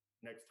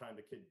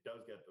the kid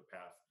does get the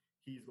pass,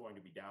 he's going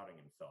to be doubting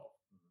himself,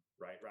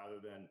 right? Rather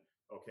than,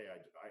 okay,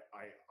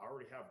 I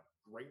already have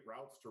great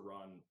routes to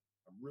run.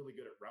 I'm really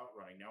good at route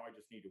running. Now I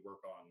just need to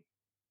work on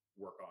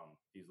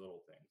these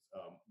little things.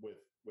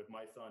 With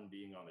my son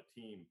being on the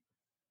team,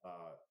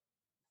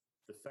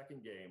 the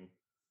second game,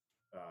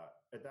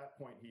 at that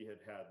point he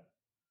had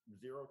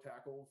 0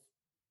 tackles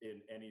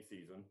in any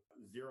season,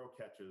 0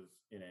 catches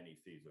in any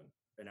season.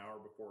 An hour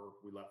before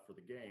we left for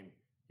the game,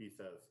 he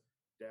says,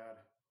 "Dad,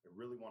 I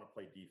really want to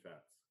play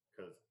defense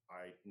because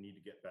I need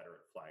to get better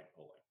at flag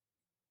pulling."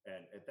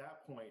 And at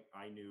that point,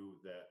 I knew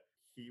that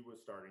he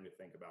was starting to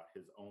think about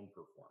his own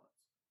performance.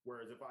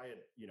 Whereas if I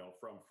had,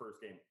 from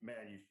first game,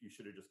 man, you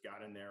should have just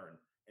got in there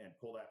and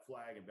pulled that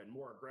flag and been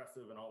more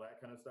aggressive and all that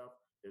kind of stuff.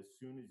 As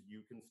soon as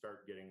you can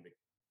start getting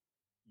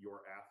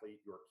your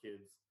athlete, your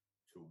kids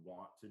to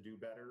want to do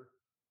better,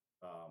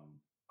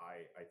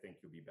 I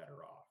think you'll be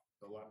better off.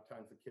 A lot of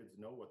times the kids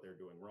know what they're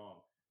doing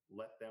wrong.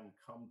 Let them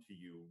come to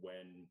you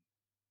when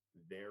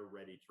they're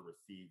ready to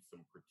receive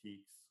some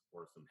critiques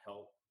or some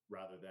help,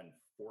 rather than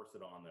force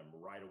it on them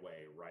right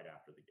away, right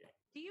after the game.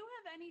 Do you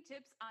have any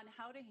tips on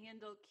how to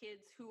handle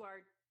kids who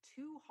are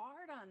too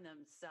hard on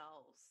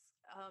themselves?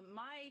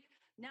 My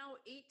now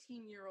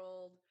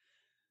 18-year-old,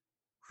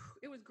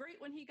 it was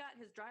great when he got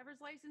his driver's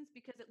license,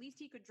 because at least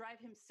he could drive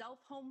himself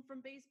home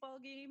from baseball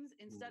games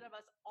instead of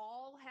us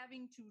all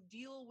having to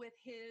deal with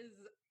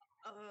his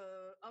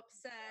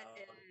upset.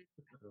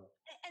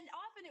 And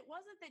often it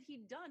wasn't that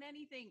he'd done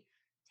anything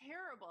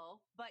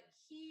terrible, but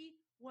he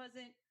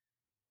wasn't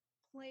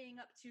playing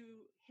up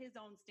to his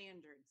own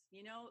standards.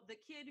 The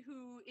kid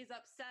who is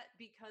upset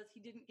because he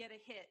didn't get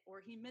a hit or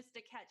he missed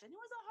a catch, and it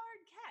was a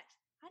hard catch.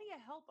 How do you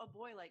help a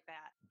boy like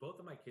that? Both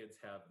of my kids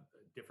have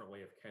a different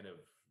way of kind of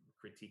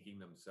critiquing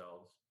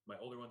themselves. My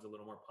older one's a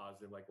little more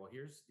positive, like, well,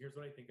 here's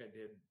what I think I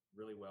did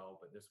really well,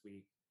 but this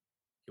week,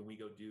 can we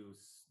go do,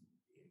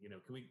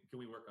 can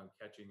we work on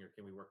catching, or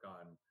can we work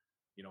on,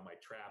 my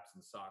traps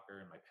and soccer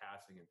and my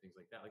passing and things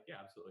like that? Like,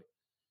 yeah, absolutely.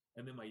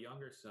 And then my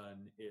younger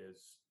son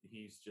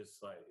he's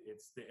just like,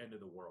 it's the end of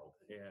the world.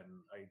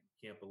 And I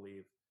can't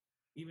believe,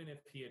 even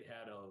if he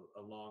had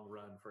a long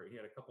run he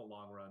had a couple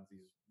long runs,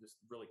 he's just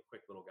really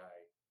quick little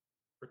guy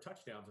for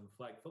touchdowns in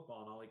flag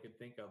football. And all he could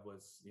think of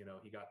was,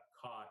 he got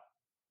caught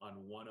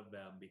on one of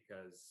them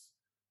because,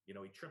 he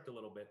tripped a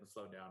little bit and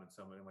slowed down. And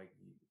I'm like,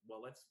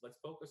 well, let's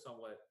focus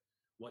on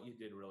what you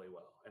did really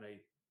well. And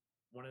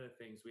one of the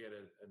things, we had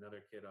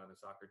another kid on a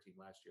soccer team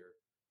last year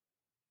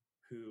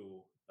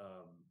who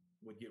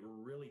would get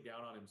really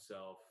down on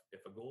himself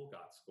if a goal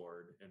got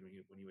scored, and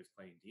when he was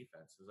playing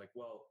defense. It was like,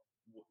 well,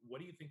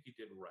 what do you think you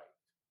did right?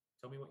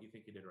 Tell me what you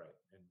think you did right.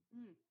 And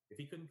if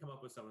he couldn't come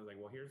up with something, like,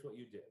 well, here's what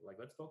you did. Like,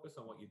 let's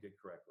focus on what you did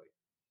correctly.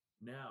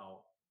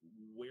 Now,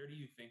 where do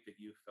you think that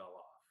you fell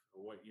off? Or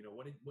what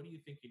do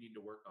you think you need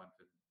to work on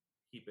to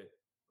keep it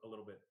a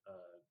little bit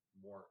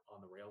more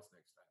on the rails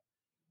next time?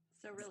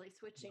 So really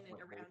switching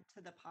it around to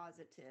the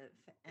positive,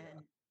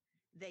 and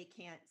they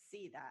can't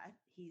see that.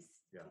 He's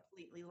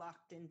completely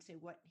locked into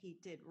what he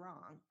did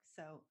wrong.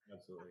 So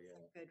absolutely,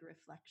 that's a good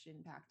reflection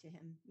back to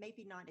him.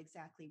 Maybe not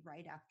exactly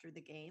right after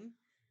the game,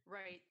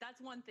 Right.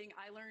 That's one thing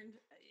I learned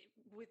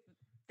with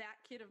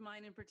that kid of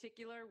mine in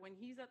particular. When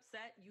he's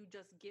upset, you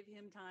just give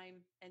him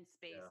time and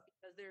space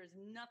because there's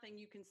nothing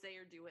you can say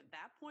or do at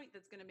that point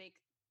that's going to make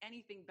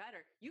anything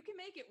better. You can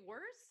make it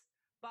worse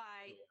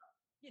by,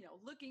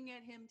 looking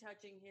at him,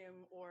 touching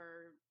him,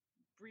 or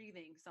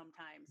breathing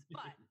sometimes,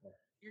 but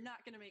you're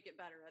not going to make it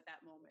better at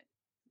that moment.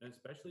 And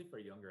especially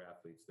for younger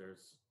athletes,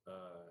 there's,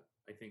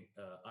 I think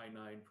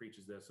I9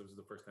 preaches this. It was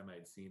the first time I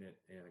had seen it,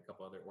 and a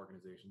couple other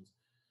organizations.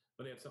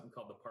 But they have something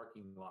called the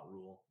parking lot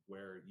rule,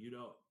 where you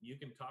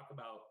can talk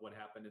about what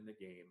happened in the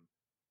game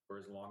for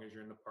as long as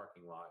you're in the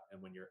parking lot,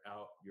 and when you're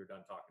out, you're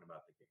done talking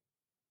about the game.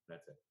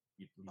 That's it.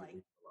 You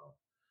leave it alone.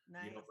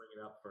 Nice. You don't bring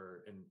it up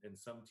and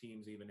some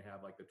teams even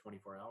have like the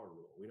 24-hour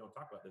rule. We don't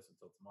talk about this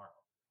until tomorrow.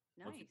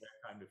 Nice. Once you've had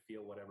time to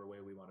feel whatever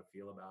way we want to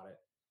feel about it.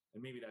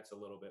 And maybe that's a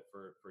little bit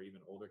for even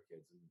older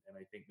kids. And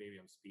I think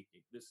maybe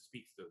this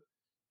speaks to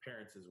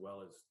parents as well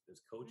as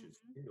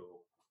coaches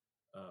too.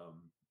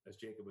 As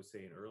Jacob was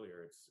saying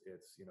earlier, it's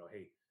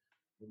hey,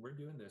 when we're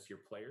doing this,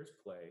 your players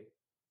play,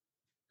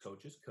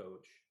 coaches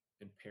coach,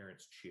 and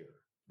parents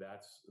cheer.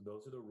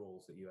 Those are the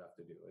roles that you have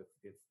to do.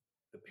 If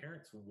the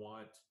parents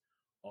want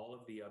all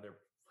of the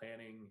other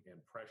planning and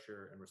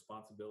pressure and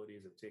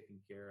responsibilities of taking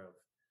care of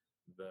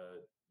the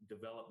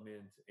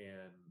development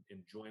and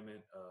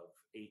enjoyment of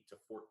 8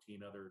 to 14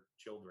 other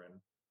children,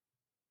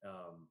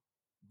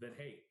 then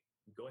hey,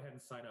 go ahead and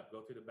sign up,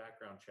 go through the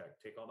background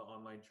check, take all the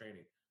online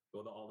training,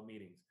 go to all the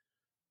meetings,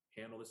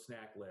 handle the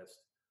snack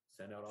list,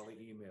 send out all the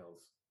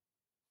emails,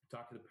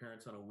 talk to the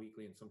parents on a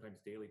weekly and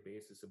sometimes daily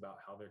basis about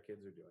how their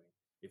kids are doing.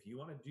 If you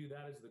want to do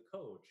that as the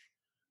coach,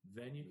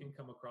 then you can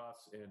come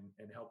across and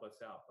help us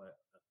out. But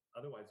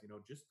otherwise,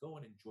 just go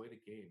and enjoy the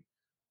game.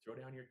 Throw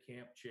down your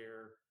camp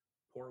chair,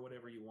 pour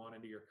whatever you want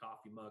into your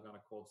coffee mug on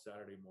a cold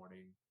Saturday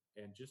morning,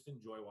 and just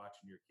enjoy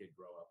watching your kid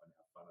grow up and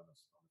have fun on the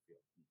field.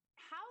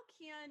 How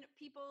can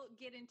people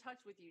get in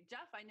touch with you?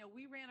 Jeff, I know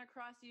we ran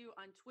across you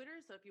on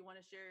Twitter, so if you want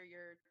to share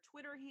your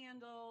Twitter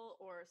handle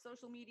or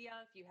social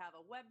media, if you have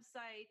a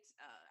website,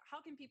 how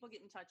can people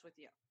get in touch with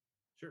you?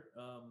 Sure.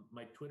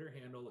 My Twitter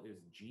handle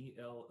is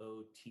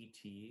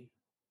GLOTTRULES,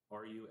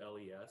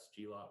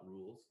 GLOT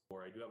Rules,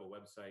 or I do have a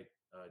website,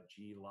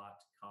 GLOT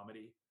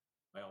Comedy.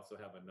 I also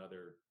have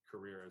another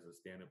career as a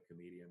stand-up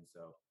comedian.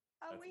 So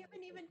we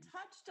haven't even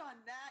touched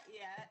on that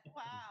yet.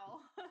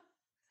 Wow.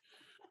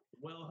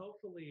 Well,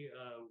 hopefully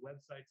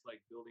websites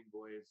like Building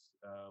Boys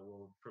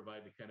will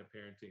provide the kind of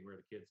parenting where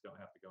the kids don't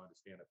have to go into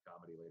stand-up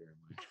comedy later in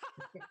life.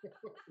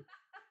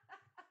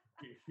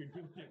 You're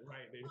doing it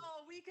right, dude.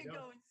 Oh, we could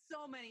go in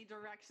so many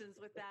directions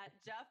with that,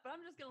 Jeff, but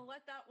I'm just going to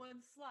let that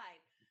one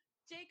slide.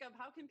 Jacob,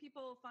 how can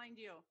people find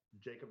you?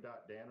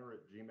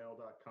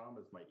 Jacob.danner@gmail.com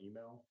is my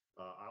email.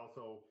 I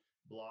also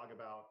blog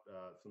about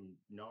some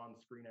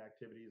non-screen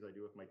activities I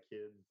do with my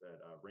kids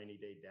at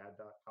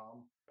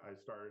rainydaydad.com. I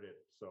started it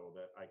so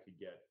that I could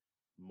get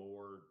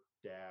more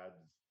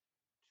dads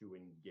to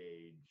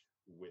engage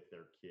with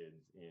their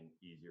kids in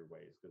easier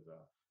ways, because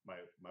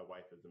my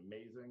wife is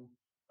amazing,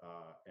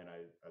 and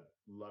I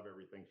love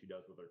everything she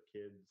does with her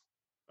kids,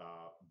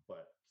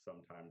 but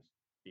sometimes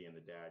being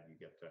the dad, you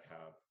get to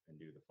have and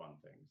do the fun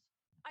things.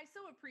 I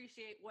so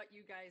appreciate what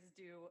you guys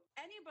do.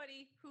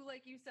 Anybody who,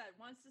 like you said,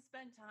 wants to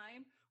spend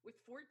time with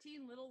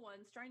 14 little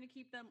ones, trying to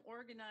keep them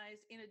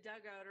organized in a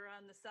dugout or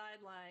on the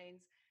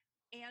sidelines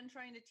and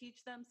trying to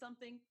teach them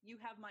something, you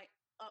have my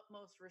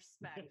utmost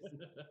respect.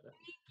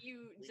 Thank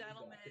you,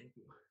 gentlemen.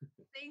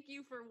 Thank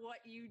you for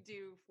what you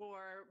do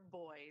for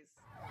boys.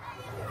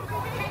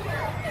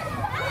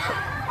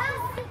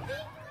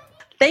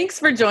 Thanks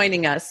for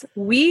joining us.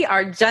 We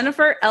are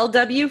Jennifer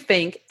L.W.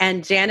 Fink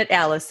and Janet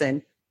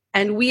Allison,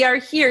 and we are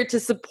here to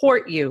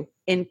support you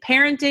in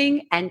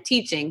parenting and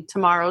teaching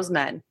tomorrow's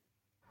men.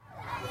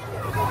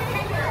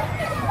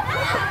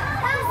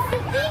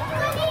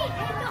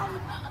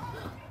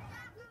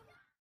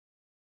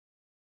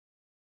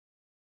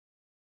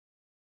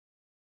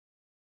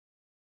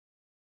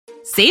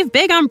 Save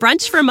big on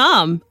brunch for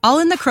mom, all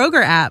in the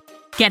Kroger app.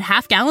 Get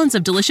half gallons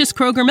of delicious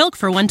Kroger milk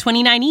for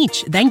 $1.29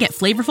 each. Then get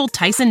flavorful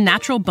Tyson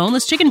natural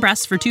boneless chicken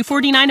breasts for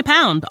 $2.49 a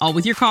pound, all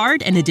with your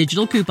card and a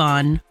digital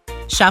coupon.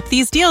 Shop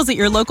these deals at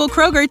your local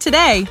Kroger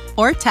today,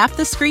 or tap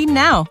the screen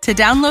now to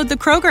download the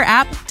Kroger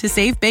app to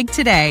save big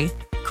today.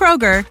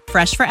 Kroger,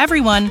 fresh for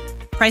everyone.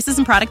 Prices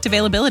and product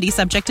availability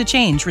subject to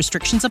change.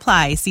 Restrictions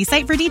apply. See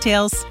site for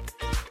details.